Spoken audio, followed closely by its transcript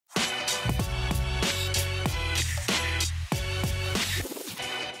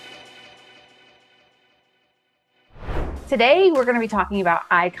Today, we're going to be talking about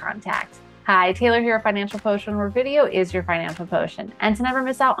eye contact. Hi, Taylor here, Financial Potion, where video is your financial potion. And to never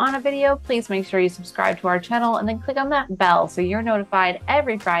miss out on a video, please make sure you subscribe to our channel and then click on that bell so you're notified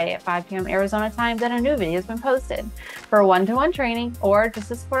every Friday at 5 p.m. Arizona time that a new video has been posted. For one-to-one training or just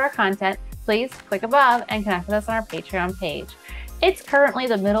to support our content, please click above and connect with us on our Patreon page. It's currently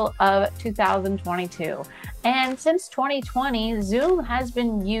the middle of 2022, and since 2020, Zoom has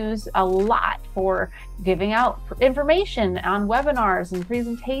been used a lot for giving out information on webinars and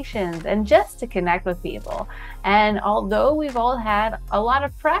presentations and just to connect with people. And although we've all had a lot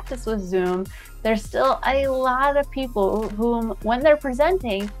of practice with Zoom, there's still a lot of people whom, when they're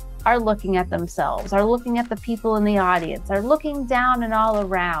presenting, are looking at themselves, are looking at the people in the audience, are looking down and all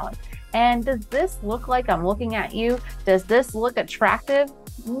around. And does this look like I'm looking at you? Does this look attractive?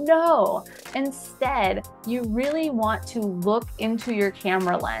 No. Instead, you really want to look into your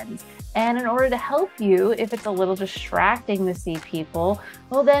camera lens. And in order to help you, if it's a little distracting to see people,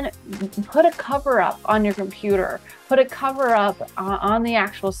 well then put a cover up on your computer, put a cover up on the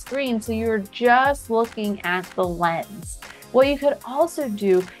actual screen so you're just looking at the lens. What you could also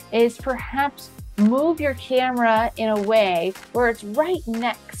do is perhaps move your camera in a way where it's right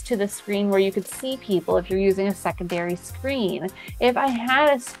next to the screen where you could see people if you're using a secondary screen. If I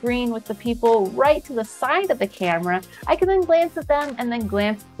had a screen with the people right to the side of the camera, I can then glance at them and then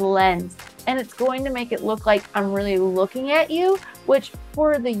glance at the lens. And it's going to make it look like I'm really looking at you, which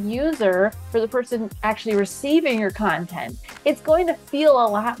for the user, for the person actually receiving your content, it's going to feel a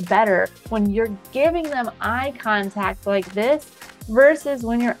lot better when you're giving them eye contact like this versus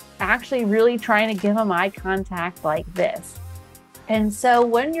when you're actually really trying to give them eye contact like this. And so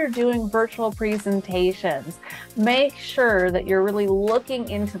when you're doing virtual presentations, make sure that you're really looking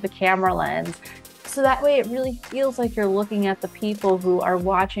into the camera lens so that way it really feels like you're looking at the people who are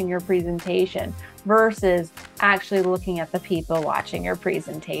watching your presentation versus actually looking at the people watching your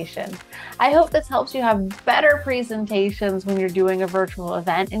presentation. I hope this helps you have better presentations when you're doing a virtual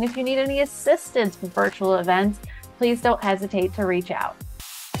event. And if you need any assistance with virtual events, please don't hesitate to reach out.